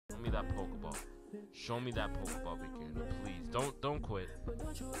Show me that Pokeball. Show me that Pokeball, Magerna. Please. Don't quit.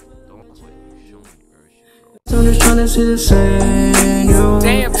 Don't quit. Show me Urshi, bro. I'm just trying to see the same, yo.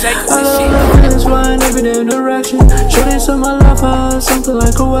 Damn, Jacob, I this love shit. this flying every day direction. Shorty said my love her something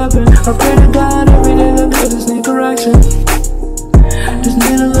like a weapon. I pray to God every day that I just need correction. Just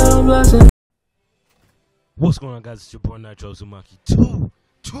need a little blessing. What's going on, guys? It's your boy NitroUzumaki.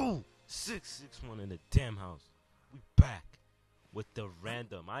 22661 in the damn house. We back with the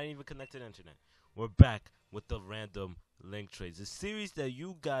random. I ain't even connected to the internet. We're back with the random link trades. A series that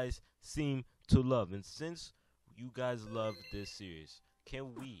you guys seem to love. And since you guys love this series,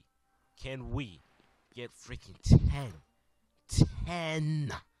 can we get freaking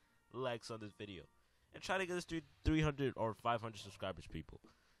 10 likes on this video and try to get us to 300 or 500 subscribers, people?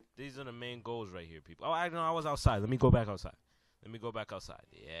 These are the main goals right here, people. Oh, I know I was outside. Let me go back outside.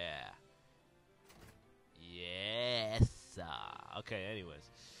 Yeah. Yes. Okay, anyways.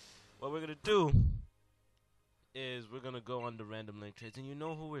 What we're going to do is we're going to go on the random link trades. And you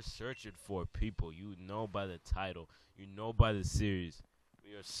know who we're searching for, people. You know by the title. You know by the series.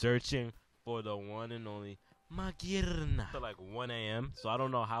 We are searching for the one and only Magerna. It's like 1 a.m. So I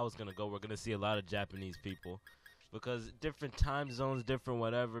don't know how it's going to go. We're going to see a lot of Japanese people. Because different time zones, different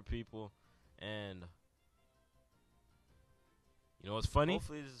whatever, people. And you know what's funny?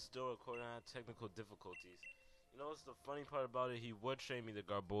 Hopefully this is still recording. I had technical difficulties. You know what's the funny part about it? He would trade me the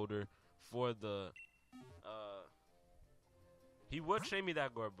Garbodor for the he would trade me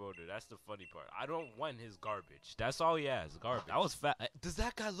that Garbodor. That's the funny part. I don't want his garbage. That's all he has, garbage. That was fat. Does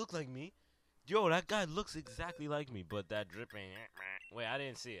that guy look like me? Yo, that guy looks exactly like me, but that drip ain't. Wait, I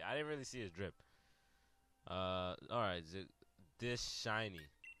didn't see it. I didn't really see his drip. Alright, this shiny.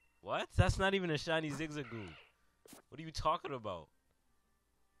 What? That's not even a shiny Zigzagoon. What are you talking about?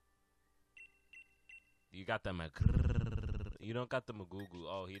 You got the You don't got the Magugu.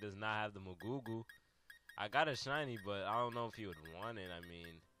 Oh, he does not have the Magugu. I got a shiny, but I don't know if he would want it. I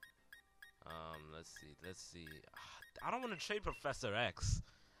mean, let's see. I don't want to trade Professor X.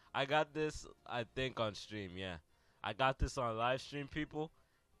 I got this, I think, on stream. Yeah, I got this on live stream, people.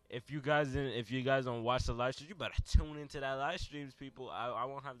 If you guys don't watch the live stream, you better tune into that live streams, people. I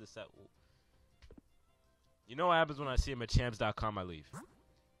won't have the set. You know what happens when I see him at champs.com? I leave.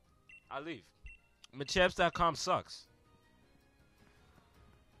 Champs.com sucks.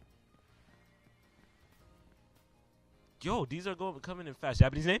 Yo, these are coming in fast.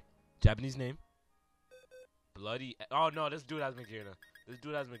 Japanese name. Bloody. Oh no, this dude has Magerna.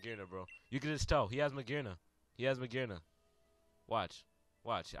 Bro. You can just tell he has Magerna. Watch.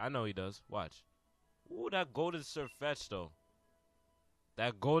 I know he does. Watch. Ooh, that golden Surfetch though.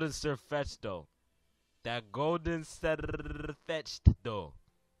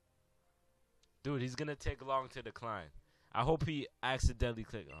 Dude, he's gonna take long to decline. I hope he accidentally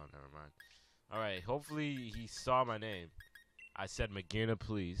clicked. Oh, never mind. Alright, hopefully he saw my name. I said Magerna,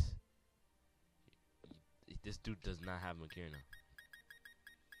 please. This dude does not have Magerna.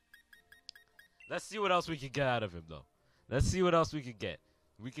 Let's see what else we can get out of him, though. We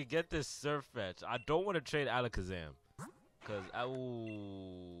could get this Surfetch. I don't want to trade Alakazam. Because,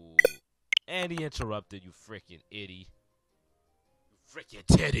 and he interrupted, you freaking idiot. You freaking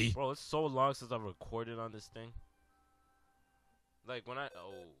titty. Bro, it's so long since I've recorded on this thing. Like, when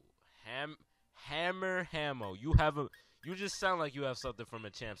Hammer Hamo. You just sound like you have something from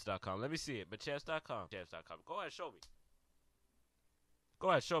champs.com. Let me see it. Champs.com. Go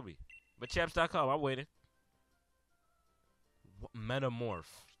ahead, show me. Champs.com. I'm waiting. Metamorph.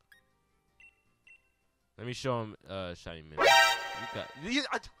 Let me show him shiny minute.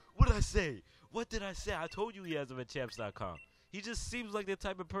 What did I say? I told you he has him at champs.com. He just seems like the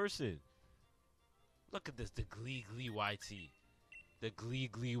type of person. Look at this, the Glee YT.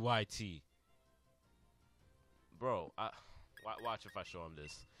 Bro, watch if I show him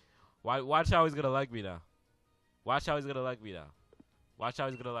this. Watch how he's gonna like me now. Watch.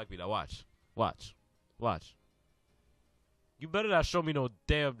 You better not show me no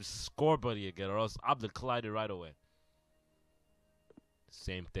damn score buddy again, or else I'm declining right away.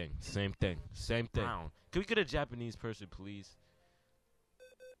 Same thing. Can we get a Japanese person, please?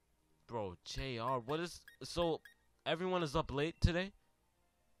 Bro, JR, so everyone is up late today?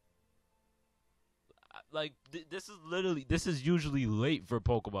 Like, this is usually late for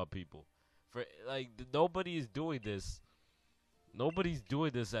Pokemon people. Nobody is doing this. Nobody's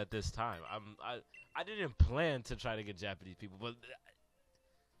doing this at this time. I didn't plan to try to get Japanese people, but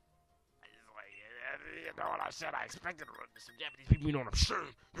you know what I said. I expected some Japanese people. You know what I'm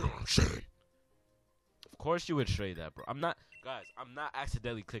saying? Of course you would trade that, bro. I'm not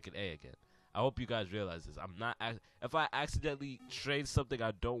accidentally clicking A again. I hope you guys realize this. I'm not. If I accidentally trade something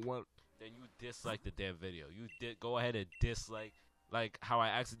I don't want, then you dislike the damn video. You go ahead and dislike, like how I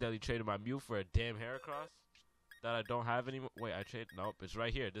accidentally traded my Mew for a damn Heracross that I don't have anymore. Wait, I traded. Nope, it's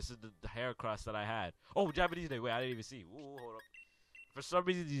right here. This is the Heracross that I had. Oh, Japanese name. Wait, I didn't even see. Ooh, hold up. For some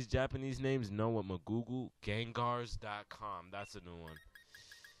reason, these Japanese names know what Magugu. Gengars.com. That's a new one.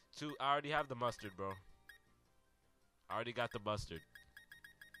 2. I already have the mustard, bro. I already got the mustard.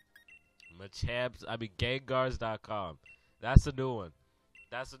 Machabs. I mean, Gengars.com. That's a new one.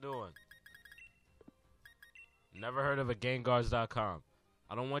 That's a new one. Never heard of a Gengars.com.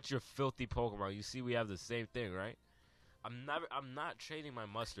 I don't want your filthy Pokemon. You see, we have the same thing, right? I'm not trading my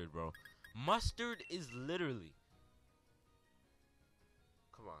mustard, bro. Mustard is literally.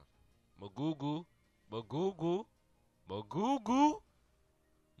 Come on. Magugu. Magugu. Magugu.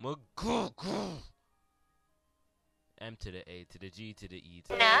 Magugu. M to the A to the G to the E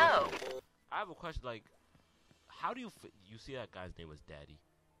to the No. I have a question, like, how do you you see that guy's name was Daddy?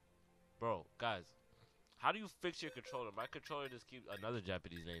 Bro, guys, how do you fix your controller? My controller just keeps another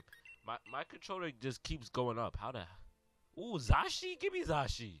Japanese name. My controller just keeps going up. How the Ooh, Zashi? Give me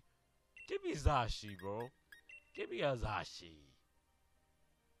Zashi. Give me Zashi, bro. Give me a Zashi.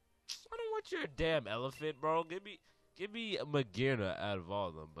 I don't want your damn elephant, bro. Give me a Magerna out of all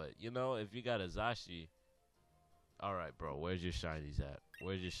of them. But you know, if you got a Zashi, all right, bro. Where's your shinies at?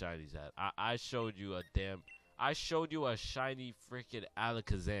 Where's your shinies at? I showed you a damn. I showed you a shiny freaking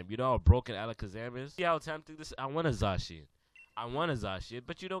Alakazam. You know how broken Alakazam is? See how tempting this? I want a Zacian. I want a Zacian,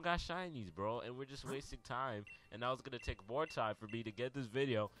 but you don't got shinies, bro. And we're just wasting time. And now it's going to take more time for me to get this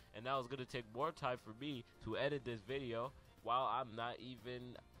video. And now it's going to take more time for me to edit this video while I'm not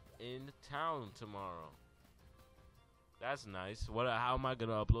even in town tomorrow. That's nice. How am I going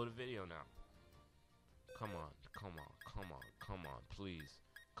to upload a video now? Come on. Come on. Come on. Come on. Please.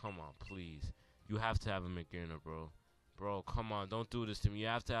 Come on. Please. You have to have a Magerna, bro. Bro, come on. Don't do this to me. You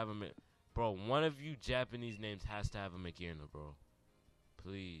have to have a Bro, one of you Japanese names has to have a Magerna, bro.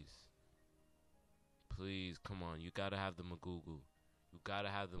 Please. Please, come on. You gotta have the Magugu. You gotta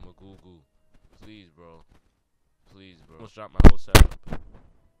have the Magugu. Please, bro. Please, bro. Almost dropped my whole setup.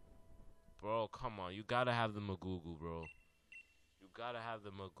 Bro, come on. You gotta have the Magugu, bro. You gotta have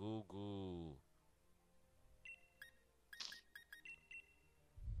the Magugu.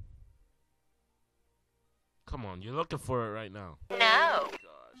 Come on, you're looking for it right now. No.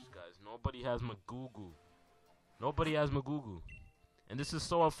 Gosh, guys, nobody has Magugu. Nobody has Magugu. And this is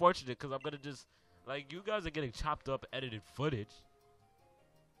so unfortunate because I'm going to just, like, you guys are getting chopped up edited footage.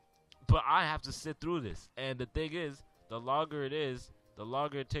 But I have to sit through this. And the thing is, the longer it is, the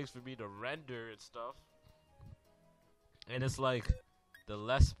longer it takes for me to render and stuff. And it's like, the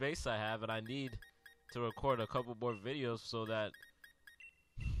less space I have, and I need to record a couple more videos so that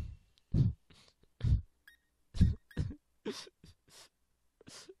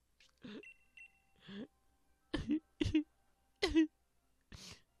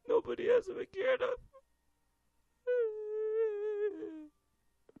nobody has a Magerna.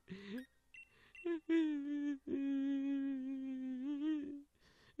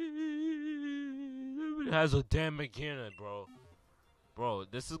 Nobody has a damn Magerna, bro. Bro,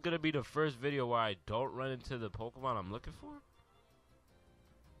 this is gonna be the first video where I don't run into the Pokemon I'm looking for.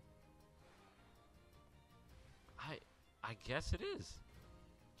 I guess it is.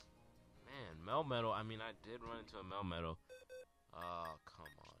 Man, Melmetal. I mean, I did run into a Melmetal. Oh,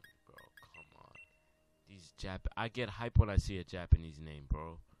 come on, bro. Come on. These I get hype when I see a Japanese name,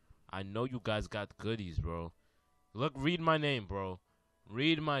 bro. I know you guys got goodies, bro. Look, read my name, bro.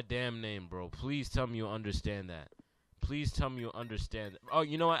 Read my damn name, bro. Please tell me you understand that. Please tell me you understand. Oh,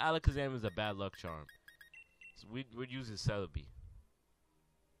 you know what? Alakazam is a bad luck charm. So we're using Celebi.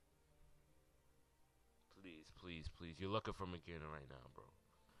 Please, please. You're looking for Magerna right now, bro.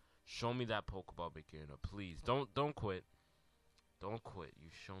 Show me that Pokeball Magerna, please. Don't quit. Don't quit. You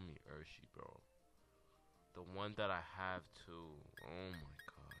show me Urshi, bro. The one that I have too. Oh my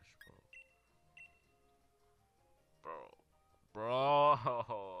gosh, bro. Bro,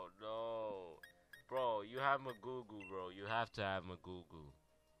 no. Bro, you have Magugu, bro. You have to have Magugu.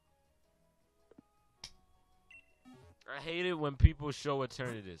 I hate it when people show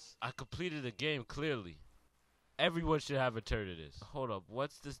Eternatus. I completed the game clearly. Everyone should have Eternatus. Hold up,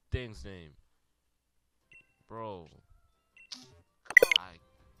 what's this thing's name? Bro.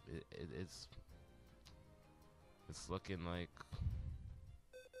 It's looking like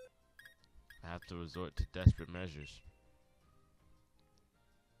I have to resort to desperate measures.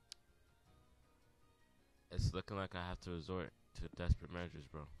 It's looking like I have to resort to desperate measures,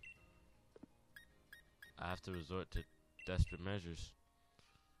 bro. I have to resort to desperate measures.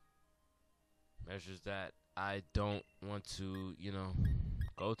 Measures that I don't want to,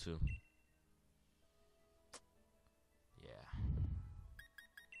 go to. Yeah.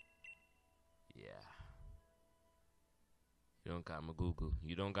 Yeah. You don't got my Google.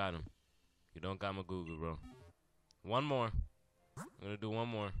 You don't got him. You don't got my Google, bro. One more. I'm gonna do one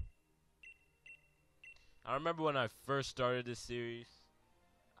more. I remember when I first started this series,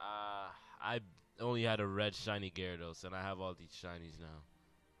 I only had a red shiny Gyarados, and I have all these shinies now.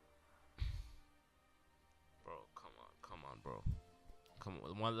 Bro, come on, bro. Come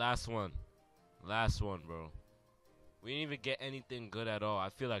on, one last one. Last one, bro. We didn't even get anything good at all. I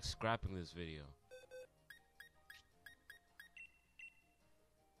feel like scrapping this video.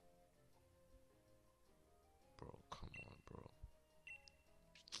 Bro, come on, bro.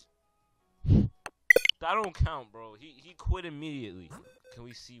 That don't count, bro. He quit immediately. Can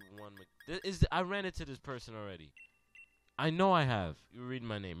we see one? I ran into this person already. I know I have. You read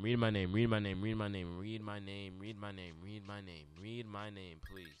my name. Read my name. Read my name. Read my name. Read my name. Read my name. Read my name. Read my name,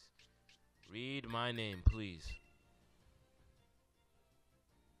 please. Read my name, please.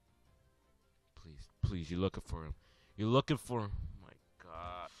 Please, please. You're looking for him. You're looking for him. Oh my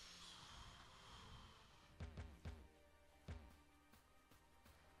God.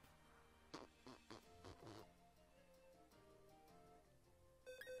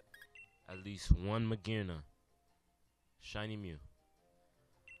 At least one Magerna. Shiny Mew.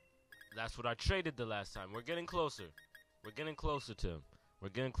 That's what I traded the last time. We're getting closer. We're getting closer to him. We're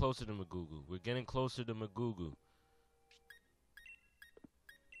getting closer to Magugu. We're getting closer to Magugu.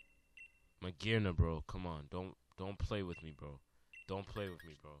 Magerna, bro. Come on. Don't play with me, bro. Don't play with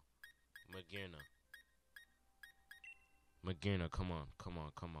me, bro. Magerna. Magerna, come on. Come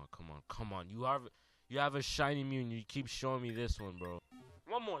on. Come on. Come on. Come on. You have a shiny Mew and you keep showing me this one, bro.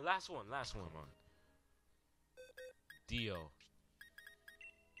 One more. Last one. Last one, man. Dio.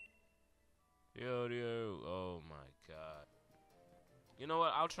 Yo. Oh my God. You know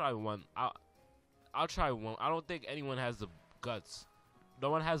what? I'll try one. I'll try one. I don't think anyone has the guts. No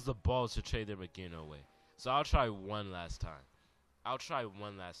one has the balls to trade their Magerna away. So I'll try one last time. I'll try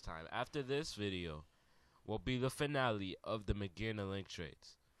one last time. After this video will be the finale of the Magerna link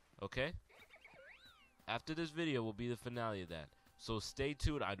trades. Okay? After this video will be the finale of that. So stay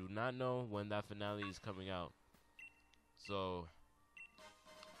tuned. I do not know when that finale is coming out. So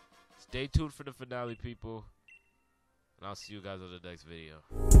stay tuned for the finale, people. And I'll see you guys on the next video.